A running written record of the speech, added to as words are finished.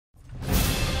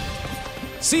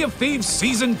Sea of Thieves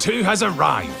Season 2 has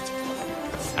arrived.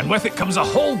 And with it comes a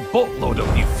whole boatload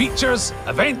of new features,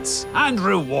 events, and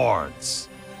rewards.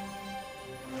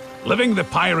 Living the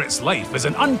pirate's life is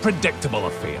an unpredictable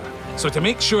affair, so to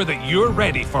make sure that you're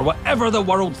ready for whatever the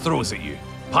world throws at you,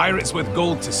 pirates with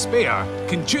gold to spare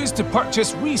can choose to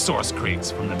purchase resource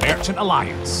crates from the Merchant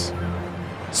Alliance.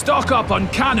 Stock up on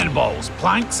cannonballs,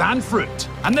 planks, and fruit,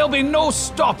 and there'll be no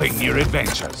stopping your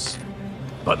adventures.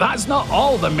 But that's not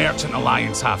all the Merchant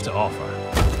Alliance have to offer.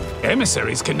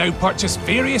 Emissaries can now purchase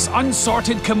various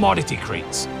unsorted commodity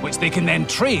crates, which they can then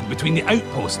trade between the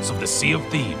outposts of the Sea of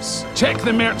Thieves. Check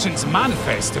the Merchant's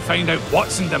manifest to find out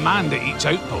what's in demand at each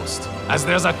outpost, as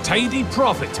there's a tidy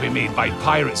profit to be made by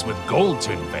pirates with gold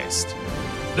to invest.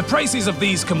 The prices of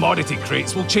these commodity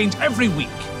crates will change every week,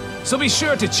 so be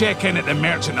sure to check in at the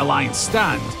Merchant Alliance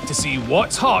stand to see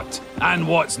what's hot and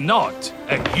what's not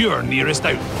at your nearest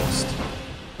outpost.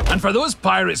 And for those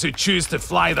pirates who choose to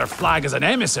fly their flag as an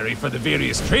emissary for the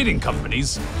various trading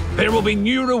companies, there will be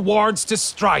new rewards to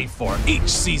strive for each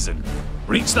season.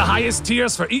 Reach the highest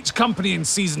tiers for each company in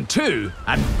Season 2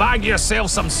 and bag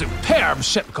yourself some superb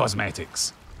ship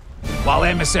cosmetics. While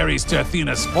emissaries to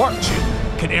Athena's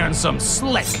fortune can earn some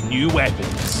slick new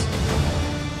weapons.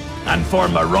 And for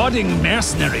marauding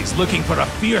mercenaries looking for a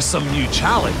fearsome new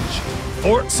challenge,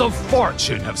 Forts of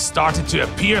Fortune have started to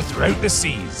appear throughout the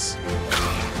seas.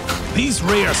 These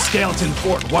rare Skeleton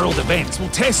Fort World events will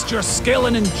test your skill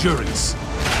and endurance.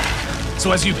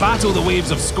 So as you battle the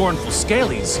waves of scornful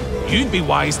skellies, you'd be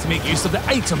wise to make use of the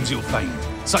items you'll find,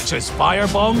 such as fire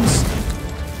bombs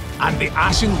and the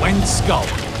Ashen Wind Skull.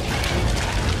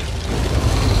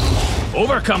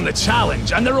 Overcome the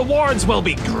challenge and the rewards will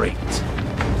be great.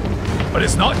 But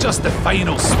it's not just the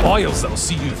final spoils that'll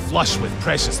see you flush with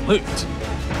precious loot.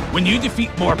 When you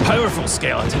defeat more powerful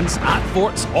skeletons at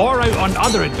forts or out on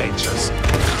other adventures,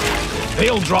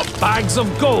 they'll drop bags of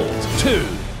gold too.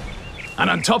 And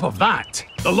on top of that,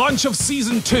 the launch of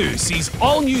Season 2 sees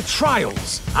all new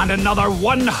trials and another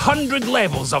 100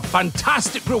 levels of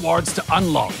fantastic rewards to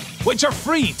unlock, which are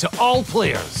free to all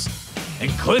players,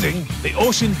 including the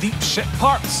Ocean Deep ship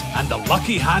parts and the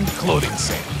Lucky Hand clothing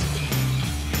set.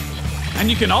 And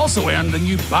you can also earn the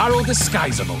new Barrel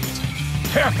Disguise emote.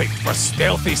 Perfect for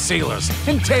stealthy sailors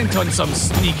intent on some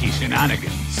sneaky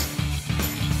shenanigans.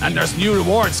 And there's new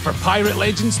rewards for Pirate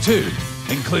Legends too,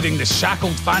 including the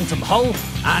Shackled Phantom Hull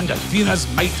and Athena's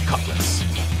Might Cutlass.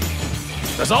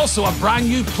 There's also a brand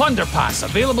new Plunder Pass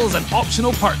available as an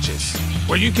optional purchase,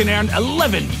 where you can earn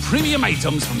 11 premium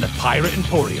items from the Pirate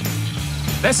Emporium.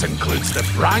 This includes the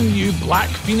brand new Black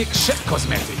Phoenix ship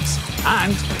cosmetics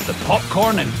and the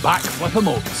popcorn and backflip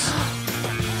emotes.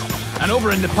 And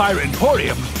over in the Pirate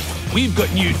Emporium, we've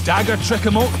got new dagger trick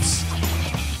emotes,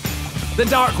 the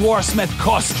Dark Warsmith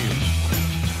costume,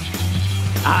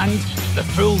 and the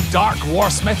full Dark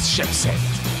Warsmith ship set.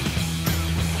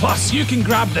 Plus, you can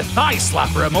grab the Thigh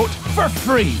Slapper emote for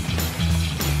free.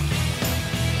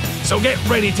 So get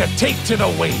ready to take to the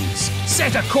waves,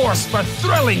 set a course for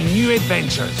thrilling new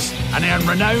adventures, and earn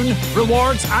renown,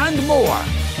 rewards, and more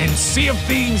in Sea of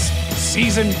Thieves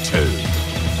Season 2.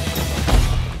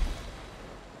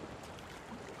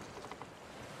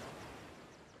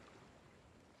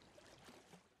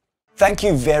 Thank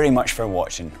you very much for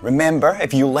watching. Remember,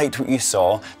 if you liked what you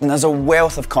saw, then there's a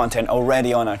wealth of content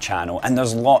already on our channel and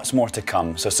there's lots more to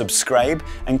come, so subscribe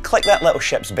and click that little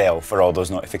ship's bell for all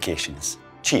those notifications.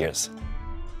 Cheers.